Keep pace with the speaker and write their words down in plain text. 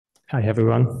Hi,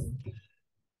 everyone.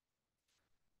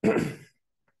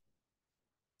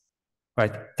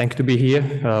 Right, thanks to be here.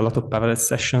 A lot of parallel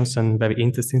sessions and very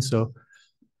interesting. So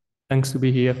thanks to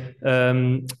be here.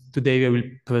 Today I will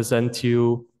present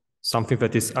you something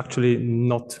that is actually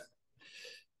not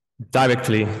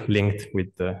directly linked with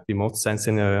the remote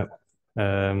sensing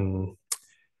open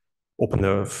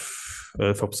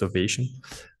Earth observation.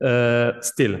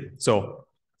 Still, so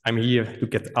I'm here to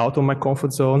get out of my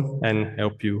comfort zone and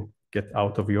help you get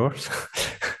out of yours.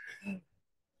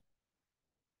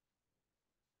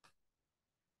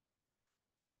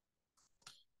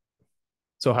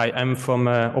 So hi, I'm from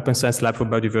Open Science Lab for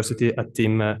Biodiversity, a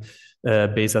team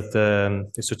based at the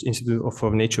Research Institute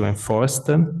for Nature and Forest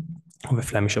of the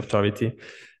Flemish Authority.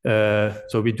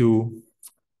 So we do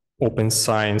open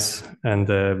science, and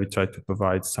we try to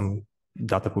provide some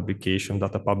data publication,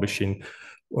 data publishing,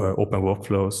 open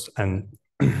workflows, and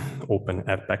open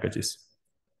app packages.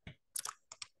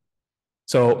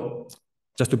 So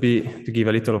just to give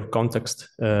a little of context,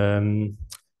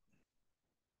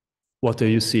 what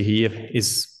you see here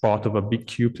is part of a big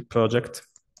cube project,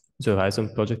 the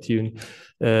Horizon project here,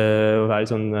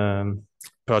 Horizon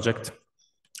project,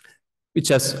 which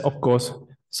has, of course,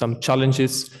 some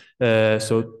challenges.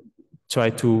 So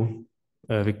try to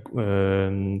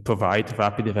provide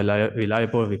rapid,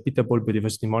 reliable, repeatable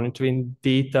biodiversity monitoring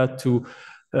data to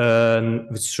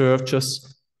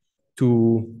researchers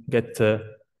to get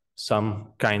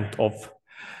some kind of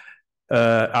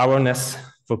awareness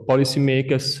for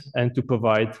policymakers and to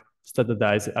provide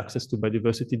standardized access to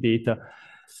biodiversity data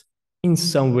in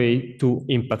some way to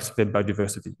impact the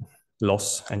biodiversity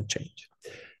loss and change.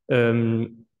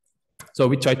 So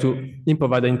we try to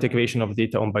provide the integration of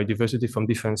data on biodiversity from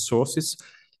different sources.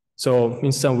 So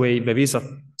in some way, there is a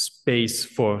space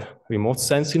for remote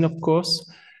sensing, of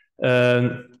course.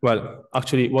 Well,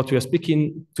 actually, what we are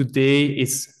speaking today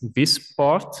is this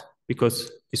part,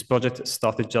 because this project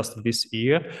started just this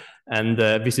year, and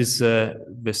this is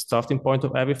the starting point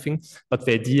of everything. But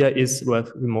the idea is where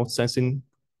remote sensing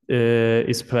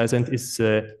is present is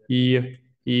here,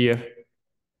 here.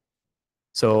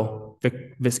 So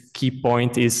the key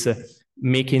point is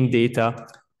making data,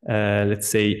 let's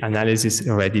say,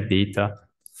 analysis-ready data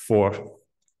for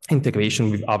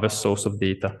integration with other source of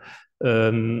data.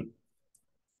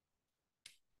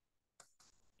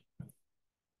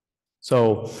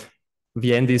 So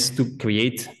the end is to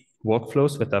create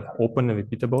workflows that are open and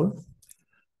repeatable.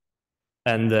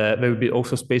 And there will be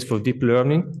also space for deep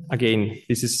learning. Again,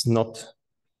 this is not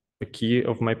the key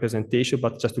of my presentation,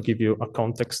 but just to give you a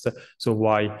context. So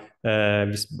why,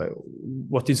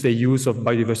 what is the use of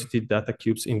biodiversity data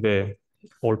cubes in the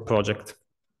whole project?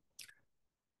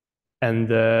 And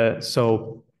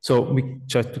so we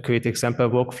try to create example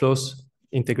workflows,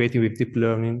 integrating with deep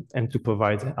learning, and to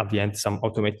provide at the end some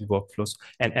automated workflows,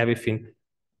 and everything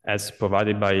as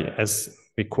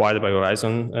required by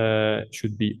Horizon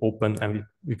should be open and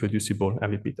reproducible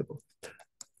and repeatable.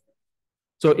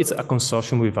 So it's a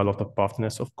consortium with a lot of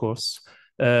partners, of course.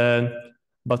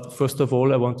 But first of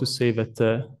all, I want to say that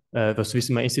this is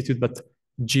my institute, but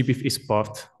GBIF is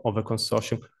part of a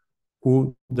consortium.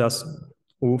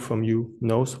 Who from you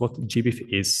knows what GBIF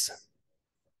is?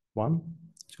 1,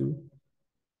 2,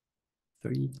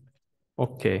 3.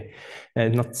 Okay,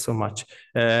 not so much.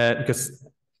 Because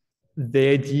the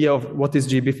idea of what is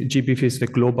GBIF? GBIF is the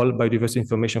Global Biodiversity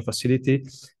Information Facility.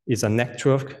 It's a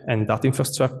network and data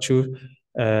infrastructure.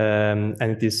 And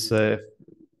it is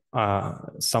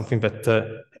something that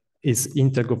is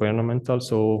intergovernmental,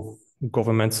 so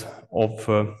governments of,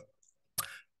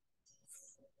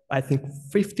 I think,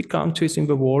 50 countries in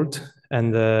the world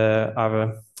and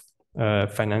are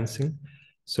financing.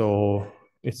 So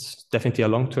it's definitely a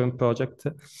long-term project.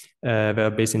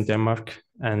 They're based in Denmark,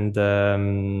 and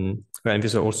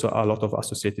there's also a lot of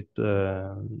associated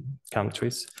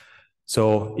countries.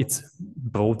 So it's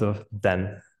broader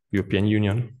than European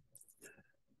Union.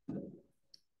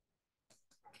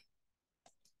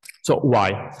 So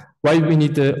why we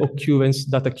need the occurrence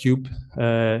data cube,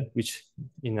 which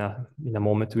in a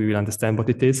moment we will understand what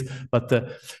it is, but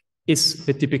it's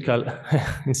the typical,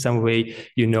 in some way,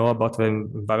 about the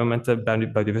environmental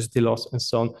biodiversity loss and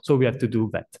so on. So we have to do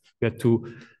that. We have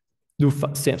to do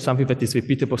something that is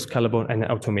repeatable, scalable, and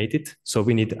automated. So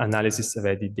we need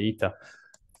analysis-ready data.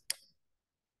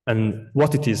 And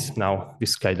what it is now,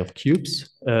 this kind of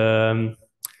cubes.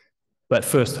 But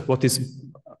first, what is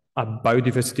a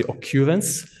biodiversity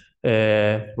occurrence?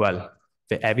 Well,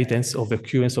 the evidence of the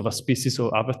occurrence of a species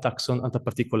or other taxon at a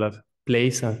particular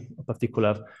place and a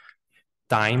particular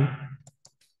time.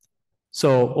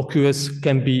 So occurrence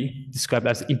can be described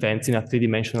as events in a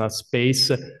three-dimensional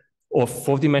space or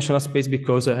four-dimensional space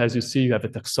because, as you see, you have a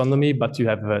taxonomy, but you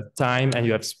have time and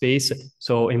you have space.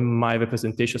 So in my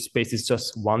representation, space is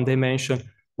just one dimension.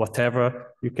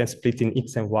 Whatever, you can split in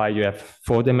X and Y, you have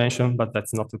four dimensions, but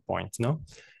that's not the point, no?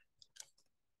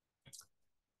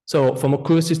 So from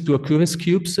occurrences to occurrence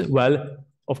cubes, well,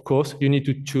 of course, you need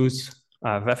to choose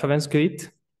a reference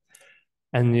grid,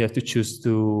 and you have to choose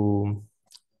to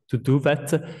do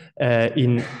that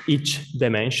in each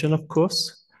dimension, of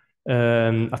course,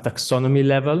 a taxonomy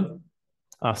level,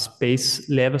 a space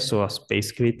level, so a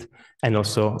space grid, and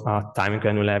also a time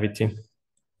granularity.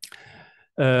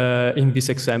 In this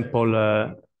example,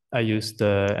 I used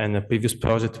in a previous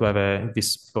project where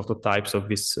these prototypes of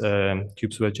these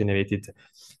cubes were generated.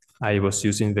 I was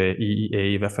using the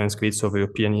EEA reference grid, so the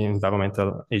European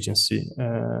Environmental Agency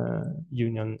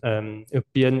European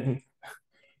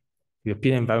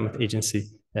Environment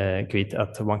Agency grid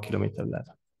at 1 kilometer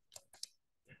level.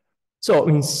 So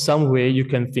in some way, you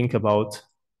can think about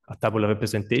a tabular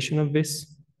representation of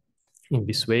this in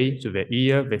this way. So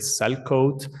here, the cell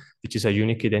code, which is a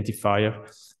unique identifier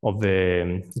of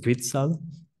the grid cell,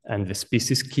 and the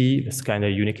species key, that's kind of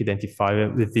a unique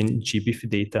identifier within GBIF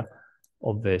data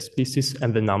of the species,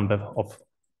 and the number of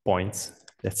points,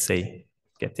 let's say,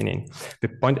 getting in. The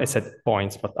point, I said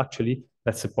points, but actually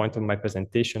that's the point of my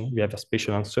presentation. We have a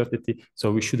spatial uncertainty,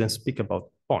 so we shouldn't speak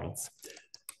about points.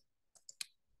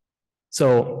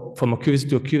 So from occurrence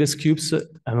to occurrence cubes, an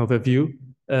overview.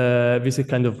 This is a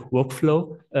kind of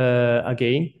workflow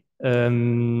again,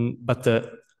 but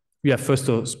we have first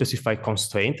to specify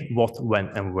constraint, what, when,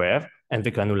 and where, and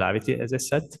the granularity, as I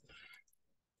said.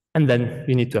 And then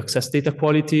we need to access data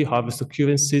quality, harvest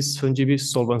occurrences from GB,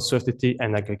 solve uncertainty,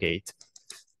 and aggregate.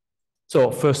 So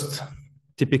first,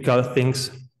 typical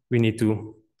things, we need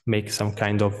to make some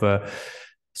kind of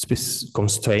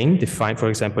constraint, define, for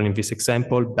example, in this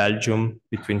example, Belgium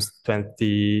between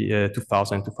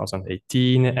 2000 and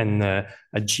 2018, and a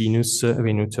genus,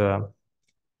 Rhinuta.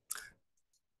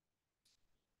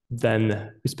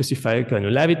 Then we specify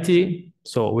granularity.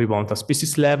 So we want a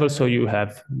species level. So you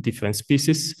have different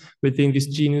species within this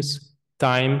genus,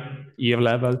 time, year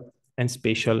level, and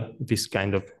spatial, this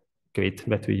kind of grid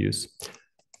that we use.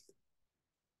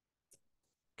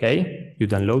 Okay, you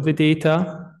download the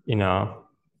data in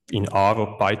R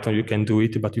or Python, you can do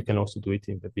it, but you can also do it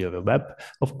in the web,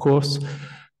 of course.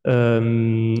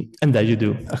 And then you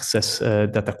do access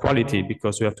data quality,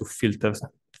 because you have to filter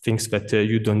things that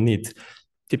you don't need.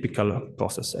 Typical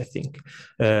process, I think.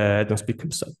 I don't speak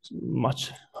so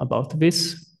much about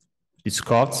this.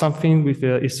 Discard something with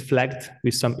is flagged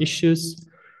with some issues.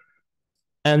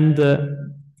 And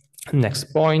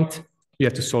next point, you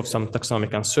have to solve some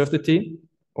taxonomic uncertainty.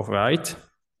 All right,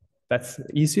 that's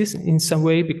easy in some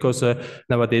way, because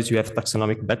nowadays you have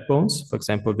taxonomic backbones, for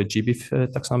example, the GBIF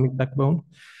taxonomic backbone.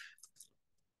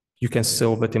 You can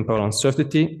solve the temporal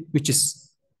uncertainty, which is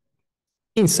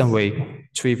in some way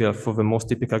trivial for the most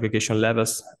typical aggregation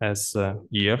levels as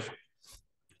year.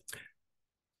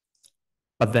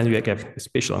 But then you have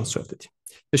spatial uncertainty.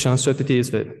 Spatial uncertainty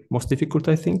is the most difficult,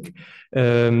 I think,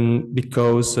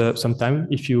 because sometimes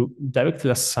if you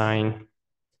directly assign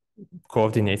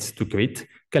coordinates to grid,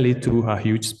 can lead to a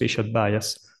huge spatial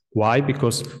bias. Why?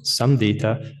 Because some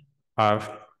data are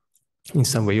in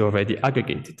some way already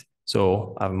aggregated.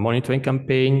 So a monitoring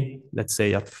campaign, let's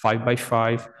say at 5 by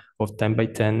 5 or 10 by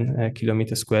 10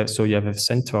 kilometers square. So you have a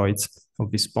centroids of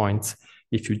these points.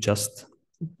 If you just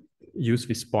use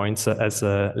these points as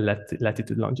a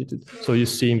latitude, longitude. So you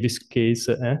see in this case,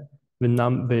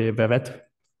 the red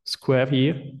square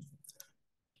here,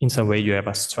 in some way you have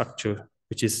a structure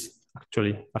which is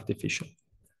actually artificial.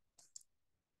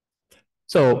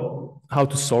 So how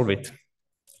to solve it?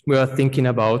 We are thinking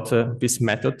about this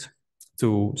method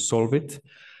to solve it.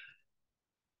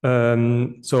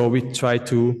 So we try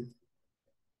to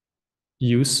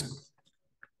use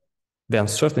the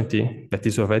uncertainty that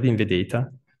is already in the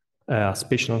data,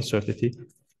 spatial uncertainty,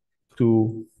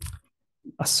 to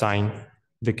assign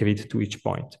the grid to each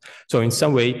point. So in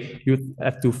some way, you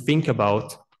have to think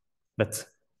about that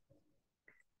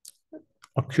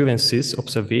occurrences,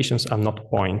 observations are not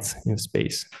points in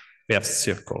space. They are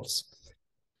circles.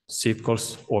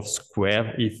 Circles or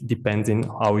square, if depending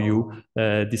how you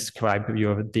describe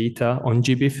your data on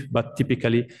GBIF, but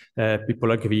typically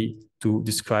people agree to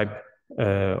describe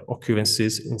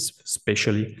occurrences,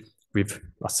 especially with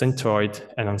a centroid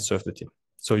and uncertainty.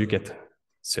 So you get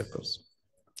circles.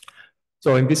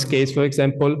 So in this case, for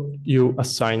example, you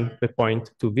assign the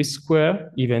point to this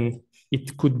square, even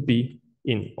it could be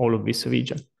in all of this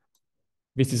region.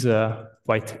 This is a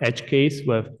white edge case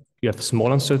where you have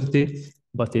small uncertainty,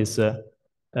 but is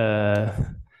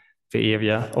the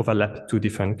area overlap two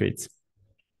different grids.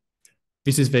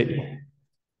 This is the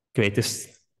greatest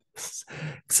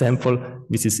example.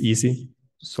 This is easy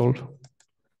to solve.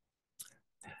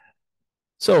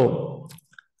 So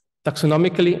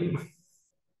taxonomically,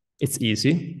 it's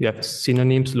easy. We have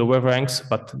synonyms, lower ranks,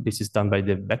 but this is done by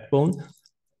the backbone.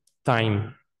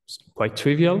 Time is quite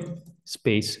trivial.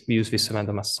 Space, we use this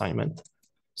random assignment.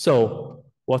 So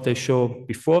what I showed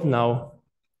before now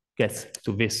gets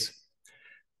to this.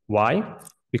 Why?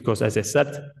 Because as I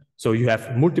said, so you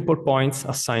have multiple points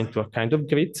assigned to a kind of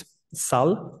grid,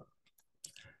 SAL,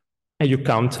 and you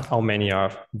count how many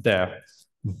are there.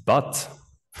 But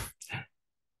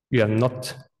you are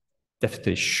not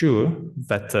definitely sure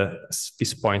that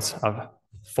these points are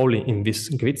falling in this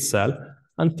grid cell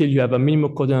until you have a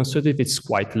minimum coordinate uncertainty that's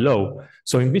quite low.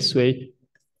 So in this way,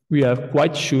 we are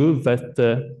quite sure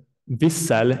that this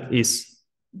cell is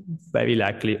very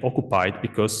likely occupied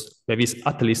because there is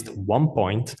at least one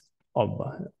point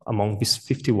among these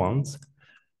 51s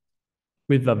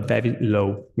with a very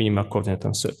low minimal coordinate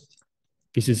uncertainty.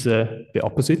 This is the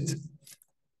opposite.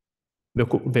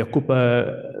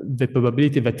 The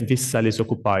probability that this cell is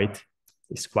occupied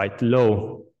is quite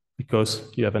low because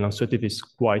you have an uncertainty is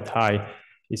quite high.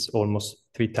 It's almost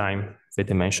 3 times the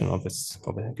dimension of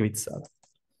a grid cell.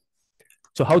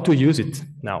 So how to use it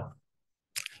now?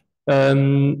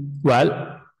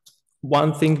 Well,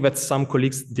 one thing that some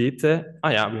colleagues did,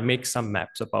 we make some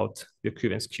maps about the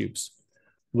occurrence cubes.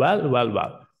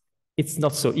 Well, it's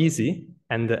not so easy.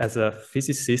 And as a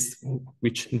physicist,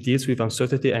 which deals with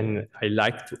uncertainty, and I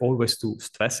like to always to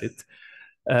stress it,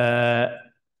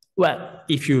 well,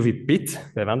 if you repeat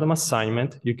the random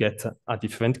assignment, you get a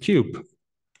different cube.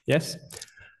 Yes?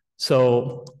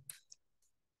 So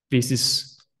this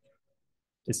is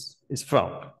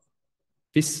wrong.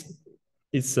 This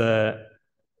is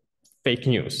fake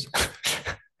news.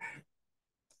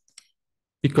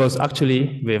 Because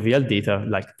actually, the real data are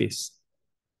like this.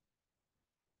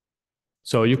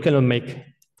 So you cannot make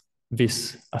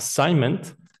this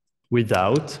assignment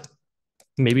without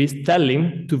maybe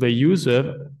telling to the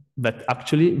user that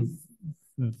actually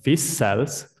these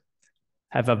cells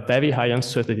have a very high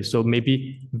uncertainty. So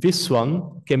maybe this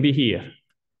one can be here.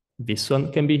 This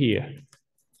one can be here.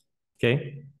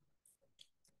 Okay?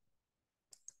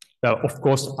 There are, of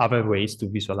course, other ways to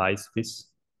visualize this.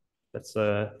 That's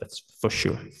for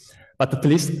sure. But at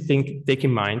least take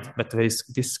in mind that there is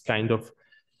this kind of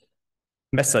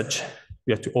message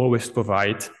we have to always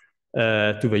provide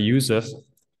to the users.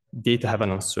 Data have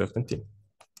an uncertainty.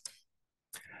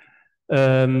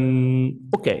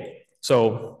 Okay,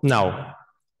 so now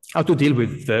how to deal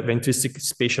with the intrinsic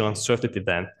spatial uncertainty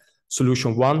then?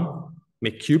 Solution 1,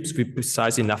 make cubes with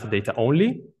precise enough data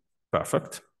only.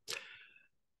 Perfect.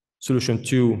 Solution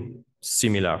 2,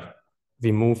 similar.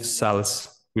 Remove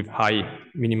cells with high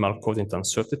minimal coordinate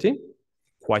uncertainty.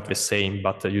 Quite the same,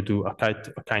 but you do a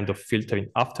kind of filtering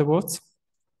afterwards.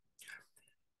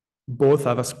 Both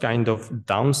have a kind of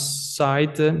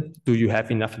downside. Do you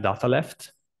have enough data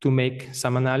left to make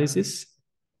some analysis?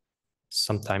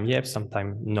 Sometimes yes,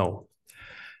 sometimes no.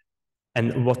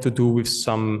 And what to do with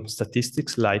some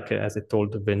statistics, like, as I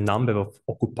told, the number of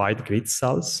occupied grid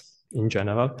cells in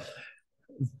general.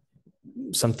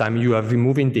 Sometimes you are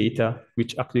removing data,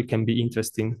 which actually can be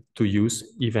interesting to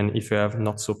use, even if you are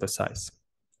not so precise.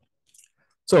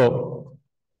 So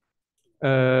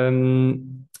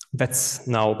that's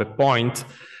now the point,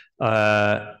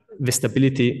 the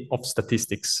stability of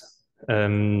statistics.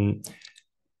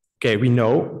 Okay, we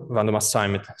know random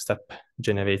assignment step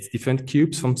generates different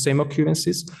cubes from same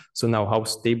occurrences. So now how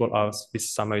stable are these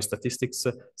summary statistics,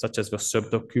 such as the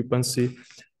observed occupancy?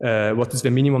 What is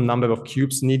the minimum number of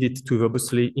cubes needed to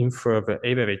robustly infer the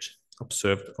average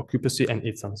observed occupancy and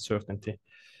its uncertainty?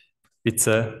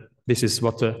 This is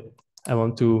what I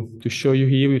want to show you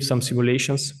here with some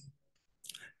simulations.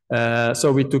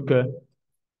 So we took a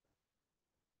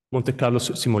Monte Carlo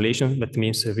simulation. That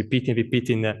means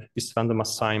repeating this random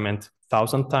assignment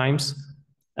 1,000 times.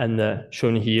 And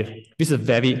shown here, this is a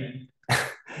very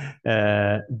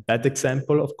bad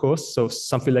example, of course. So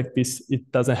something like this, it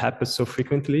doesn't happen so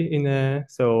frequently.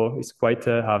 So it's quite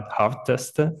a hard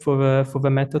test for the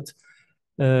method.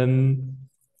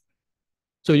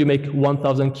 So you make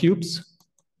 1,000 cubes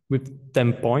with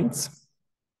 10 points,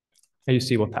 and you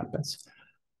see what happens.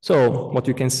 So what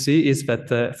you can see is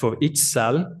that for each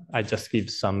cell, I just give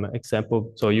some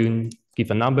example. So you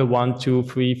give a number 1, 2,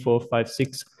 3, 4, 5,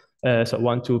 6. So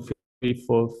 1, 2, 3,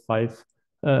 4, 5,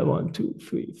 1, 2,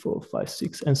 3, 4, 5,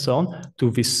 6, and so on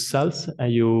to these cells.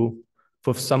 And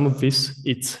for some of this,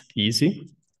 it's easy.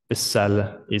 The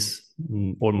cell is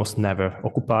almost never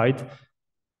occupied.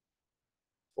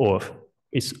 or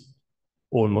is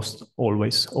almost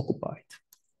always occupied,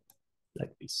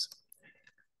 like this.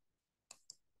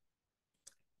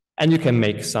 And you can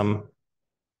make some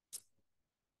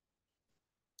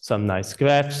nice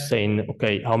graphs saying,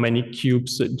 okay, how many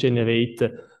cubes generate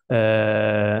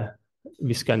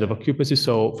this kind of occupancy.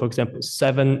 So for example,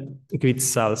 7 grid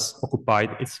cells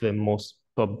occupied is the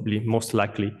most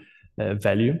likely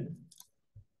value.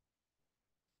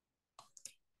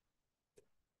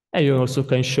 And you also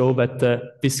can show that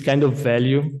this kind of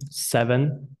value,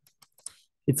 7,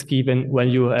 it's given when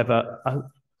you have a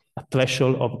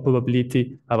threshold of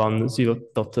probability around 0.25,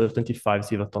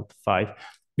 0.5.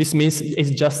 This means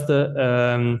it's just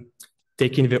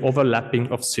taking the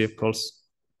overlapping of circles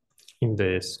in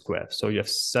the square. So you have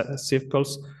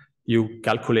circles, you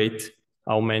calculate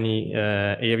how many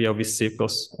area of these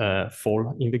circles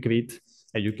fall in the grid,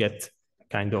 and you get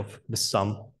kind of the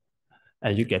sum,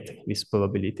 and you get these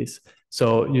probabilities.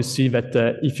 So you see that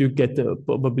if you get the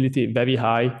probability very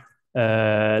high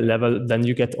level, then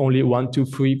you get only 1, 2,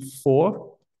 3,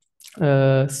 4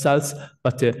 cells.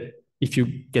 But if you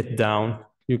get down,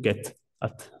 you get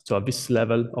at this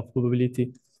level of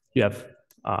probability, you have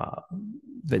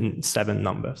the 7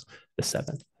 numbers, the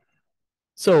 7.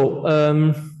 So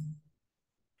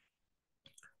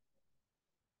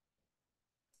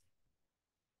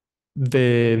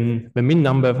the mean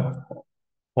number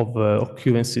of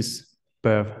occurrences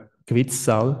per grid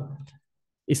cell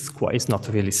is not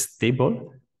really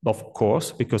stable, of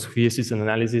course, because this is an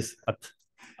analysis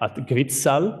at grid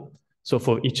cell. So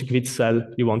for each grid cell,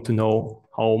 you want to know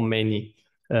how many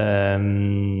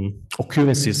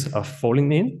occurrences are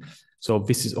falling in. So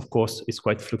this is, of course, is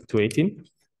quite fluctuating.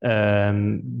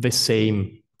 The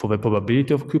same for the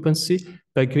probability of occupancy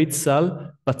per grid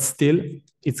cell, but still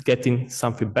it's getting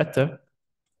something better.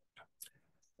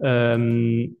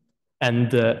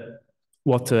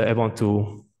 What I want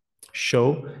to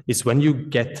show is when you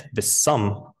get the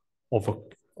sum of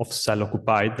cell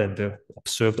occupied and the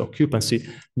observed occupancy,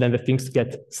 then the things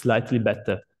get slightly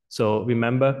better. So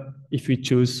remember, if we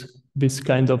choose this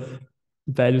kind of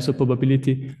values of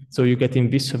probability, so you get in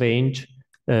this range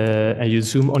and you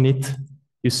zoom on it,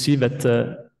 you see that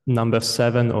number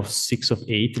 7 or 6 or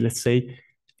 8, let's say,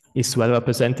 is well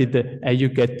represented, and you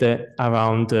get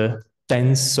around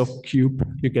tens of cube,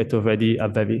 you get already a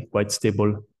very quite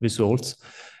stable results.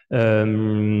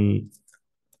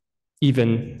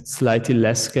 Even slightly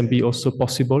less can be also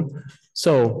possible.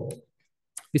 So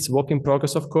it's work in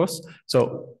progress, of course.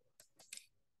 So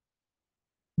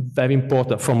very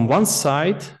important. From one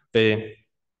side, the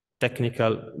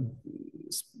technical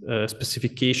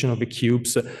specification of the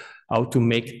cubes, how to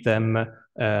make them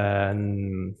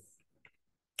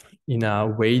in a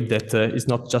way that is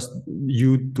not just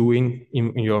you doing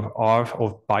in your R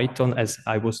or Python as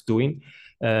I was doing.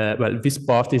 Well, this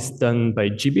part is done by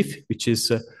GBIF, which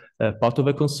is part of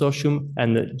a consortium,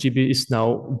 and GBIF is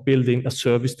now building a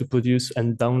service to produce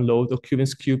and download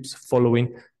occurrence cubes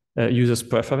following users'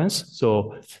 preference.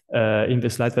 So in the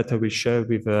slide that I will share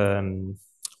with on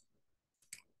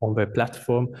the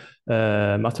platform,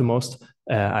 Mattermost,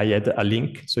 I had a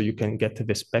link so you can get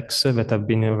the specs that have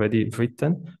been already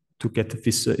written to get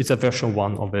this. It's a version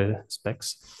 1 of the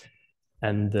specs.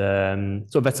 And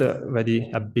so that's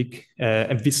already a big,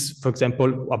 and this, for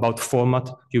example, about format,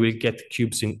 you will get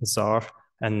cubes in ZAR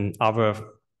and other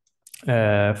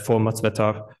formats that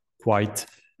are quite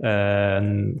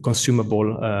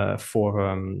consumable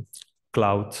for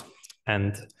cloud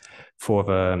and for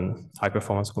high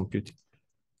performance computing.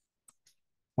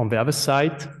 On the other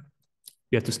side,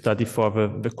 we have to study for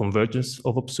the convergence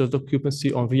of observed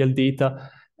occupancy on real data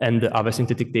and other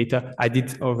synthetic data. I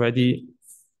did already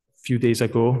a few days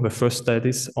ago the first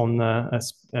studies on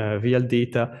real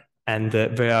data, and they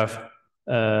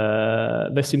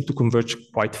seem to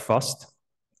converge quite fast,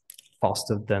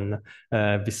 faster than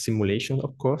this simulation,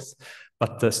 of course.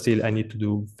 But still, I need to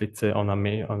do it on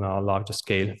a larger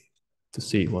scale to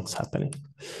see what's happening.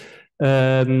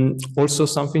 Also,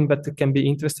 something that can be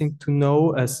interesting to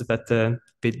know is that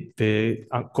the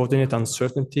coordinate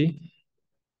uncertainty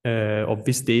of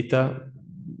this data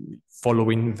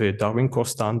following the Darwin core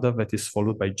standard that is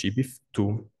followed by GBIF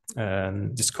to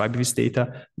describe this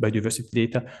data, biodiversity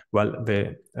data. Well,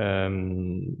 the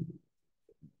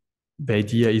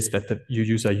idea is that you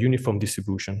use a uniform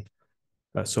distribution.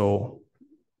 So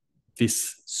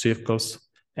these circles,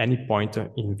 any point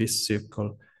in this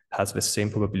circle has the same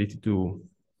probability to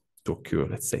occur,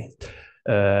 let's say.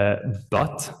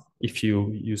 But if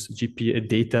you use GPS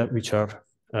data, which are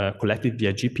collected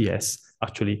via GPS,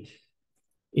 actually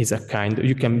is a kind,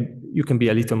 you can be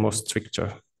a little more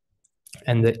stricter.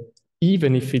 And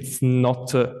even if it's not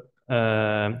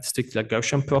strictly a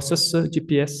Gaussian process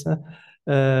GPS,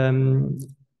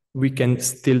 we can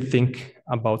still think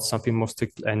about something more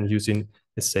strict and using,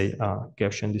 let's say, a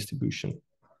Gaussian distribution,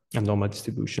 a normal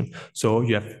distribution. So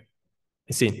you have,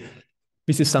 see,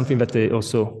 this is something that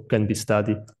also can be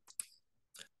studied.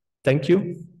 Thank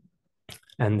you.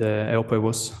 And I hope I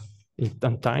was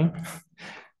on time.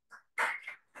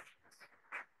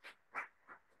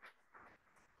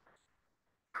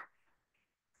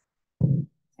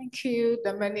 Thank you,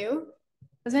 Damiano.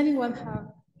 Does anyone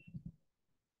have?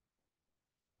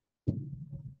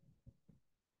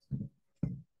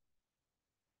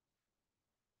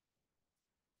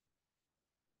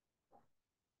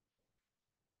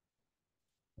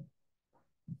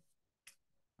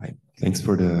 Hi, thanks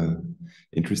for the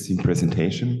interesting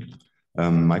presentation.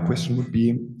 My question would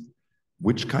be,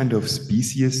 which kind of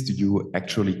species do you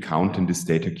actually count in this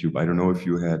data cube? I don't know if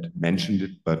you had mentioned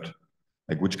it, but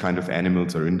like which kind of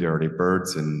animals are in there? Are they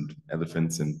birds and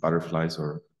elephants and butterflies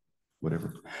or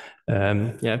whatever?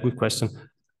 Yeah, good question.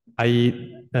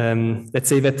 Let's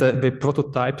say that the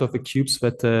prototype of the cubes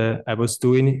that I was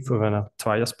doing for a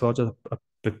trials project,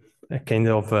 a kind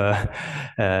of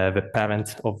the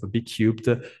parent of the big cube,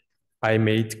 I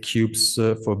made cubes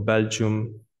for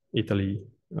Belgium, Italy,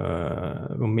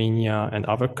 Romania, and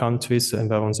other countries, and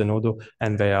Zenodo,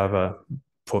 and they are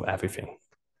for everything.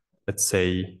 Let's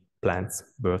say plants,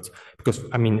 birds, because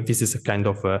I mean this is a kind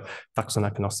of a taxon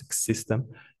agnostic system.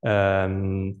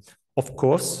 Of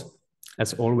course,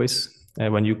 as always,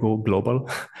 when you go global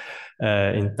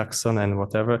in taxon and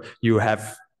whatever, you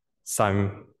have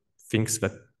some things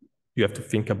that you have to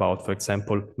think about. For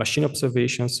example, machine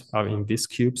observations are in these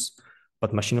cubes,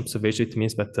 but machine observation, it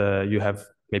means that you have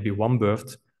maybe one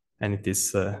bird and it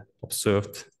is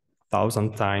observed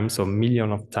 1,000 times or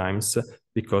million of times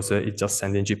because it just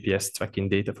sending GPS tracking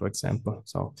data, for example.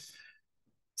 So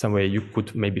some way you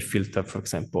could maybe filter, for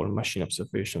example, machine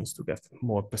observations to get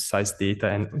more precise data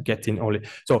and getting only.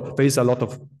 So there is a lot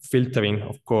of filtering,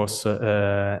 of course,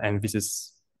 and this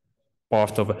is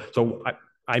part of. So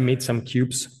I made some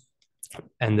cubes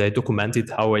and I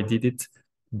documented how I did it.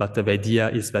 But the idea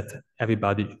is that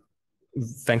everybody,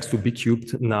 thanks to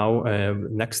BCubed now,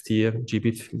 next year,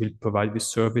 GBIF will provide this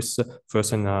service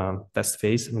first in a test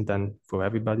phase and then for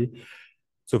everybody.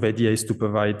 So the idea is to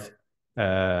provide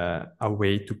a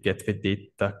way to get the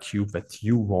data cube that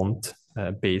you want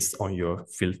based on your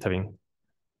filtering.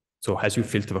 So as you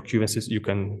filter occurrences, you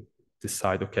can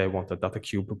decide, okay, I want a data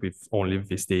cube with only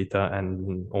this data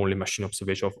and only machine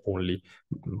observation of only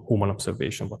human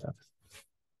observation, whatever.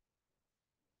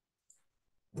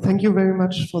 Thank you very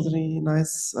much for the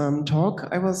nice talk.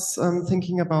 I was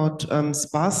thinking about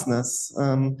sparseness,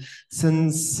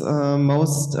 since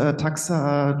most taxa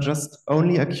are just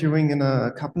only occurring in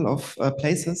a couple of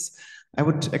places. I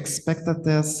would expect that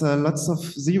there's lots of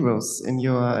zeros in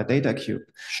your data cube.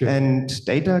 Sure. And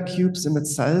data cubes in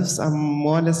itself are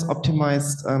more or less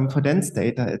optimized for dense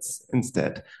data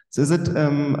instead. So is it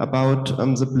about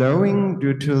the blurring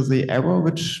due to the error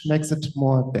which makes it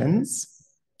more dense?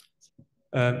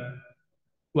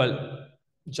 Well,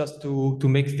 just to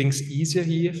make things easier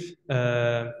here,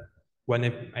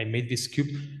 when I made this cube,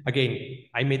 again,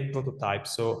 I made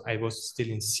prototypes, so I was still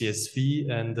in CSV,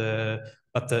 and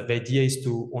but the idea is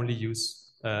to only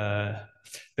use, there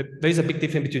is a big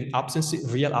difference between absences,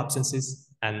 real absences,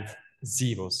 and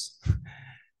zeros.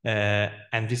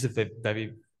 And this is a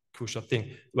very crucial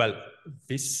thing. Well,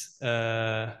 this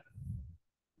data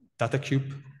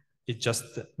cube is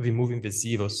just removing the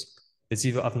zeros. The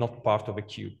zeros are not part of a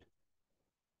cube.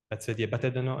 That's the idea, but I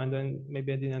don't know, and then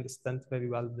maybe I didn't understand very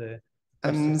well the.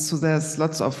 So there's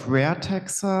lots of rare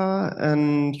taxa,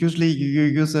 and usually you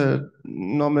use a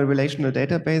normal relational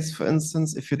database, for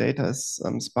instance, if your data is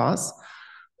sparse.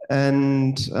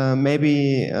 And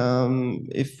maybe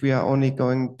if we are only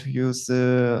going to use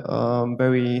the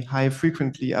very high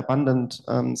frequently abundant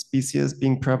species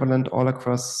being prevalent all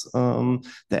across the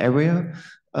area,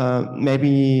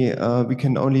 maybe we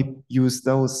can only use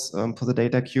those for the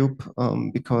data cube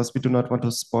because we do not want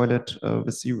to spoil it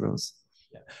with zeros.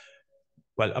 Yeah.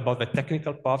 Well, about the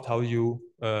technical part, how you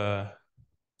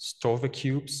store the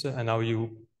cubes and how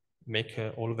you make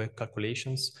all the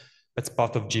calculations, that's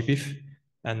part of GBIF.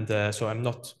 And so I'm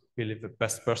not really the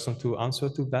best person to answer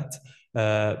to that.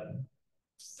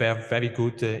 They're very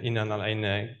good in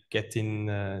getting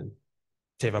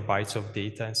terabytes of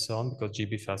data and so on, because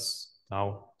GBIF has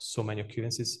now so many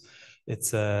occurrences.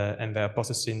 It's and they're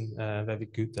processing very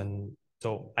good, and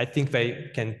so I think they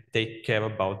can take care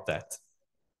about that.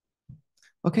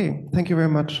 Okay, thank you very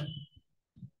much.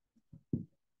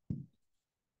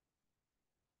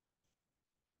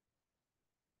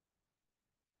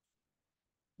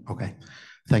 Okay,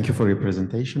 thank you for your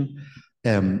presentation.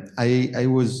 I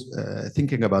was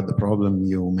thinking about the problem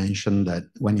you mentioned, that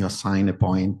when you assign a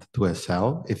point to a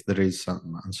cell, if there is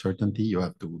some uncertainty, you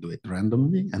have to do it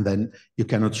randomly, and then you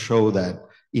cannot show that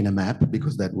in a map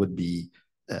because that would be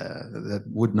that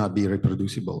would not be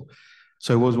reproducible.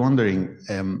 So I was wondering,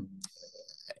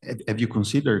 have you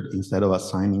considered, instead of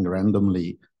assigning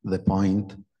randomly the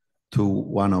point to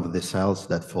one of the cells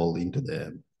that fall into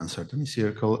the uncertainty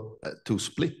circle, to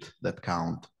split that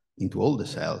count into all the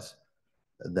cells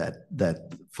that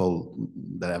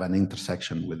have an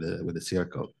intersection with the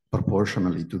circle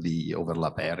proportionally to the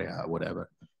overlap area, whatever?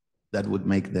 That would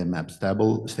make the map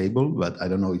stable, but I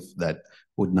don't know if that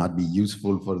would not be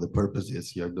useful for the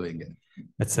purposes you're doing it.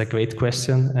 That's a great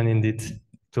question, and indeed,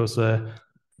 it was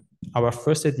our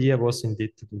first idea was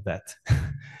indeed to do that,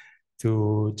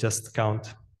 to just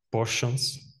count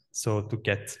portions. So to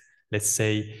get, let's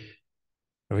say,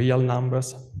 real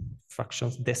numbers,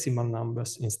 fractions, decimal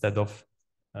numbers instead of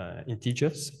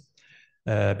integers,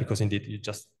 because indeed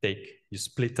you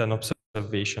split an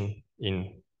observation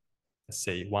in, let's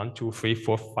say, 1, 2, 3,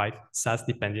 4, 5 cells,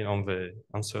 depending on the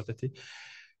uncertainty.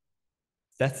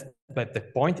 But the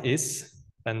point is,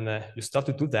 when you start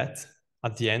to do that,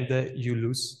 at the end you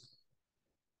lose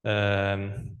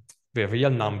the real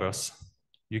numbers.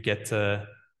 You get, for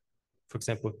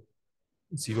example,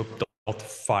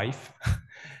 0.5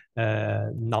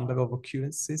 number of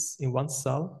occurrences in one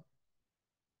cell.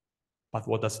 But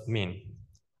what does it mean?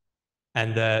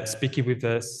 And speaking with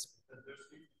us,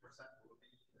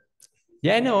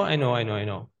 yeah, I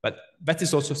know. But that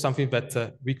is also something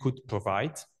that we could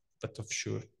provide, that of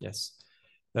sure, yes.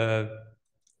 The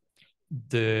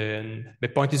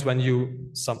point is when you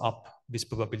sum up these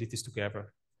probabilities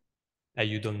together, and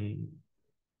you don't,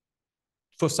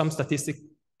 for some statistic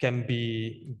can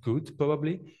be good,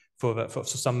 probably. For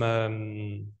some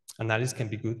analysis can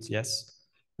be good, yes.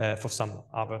 For some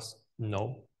others,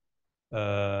 no.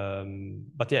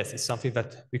 But yes, it's something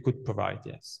that we could provide,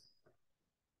 yes.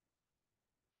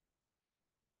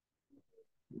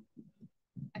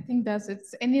 I think that's it.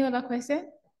 Any other question?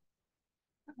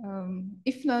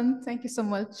 If none, thank you so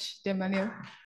much, Damiano.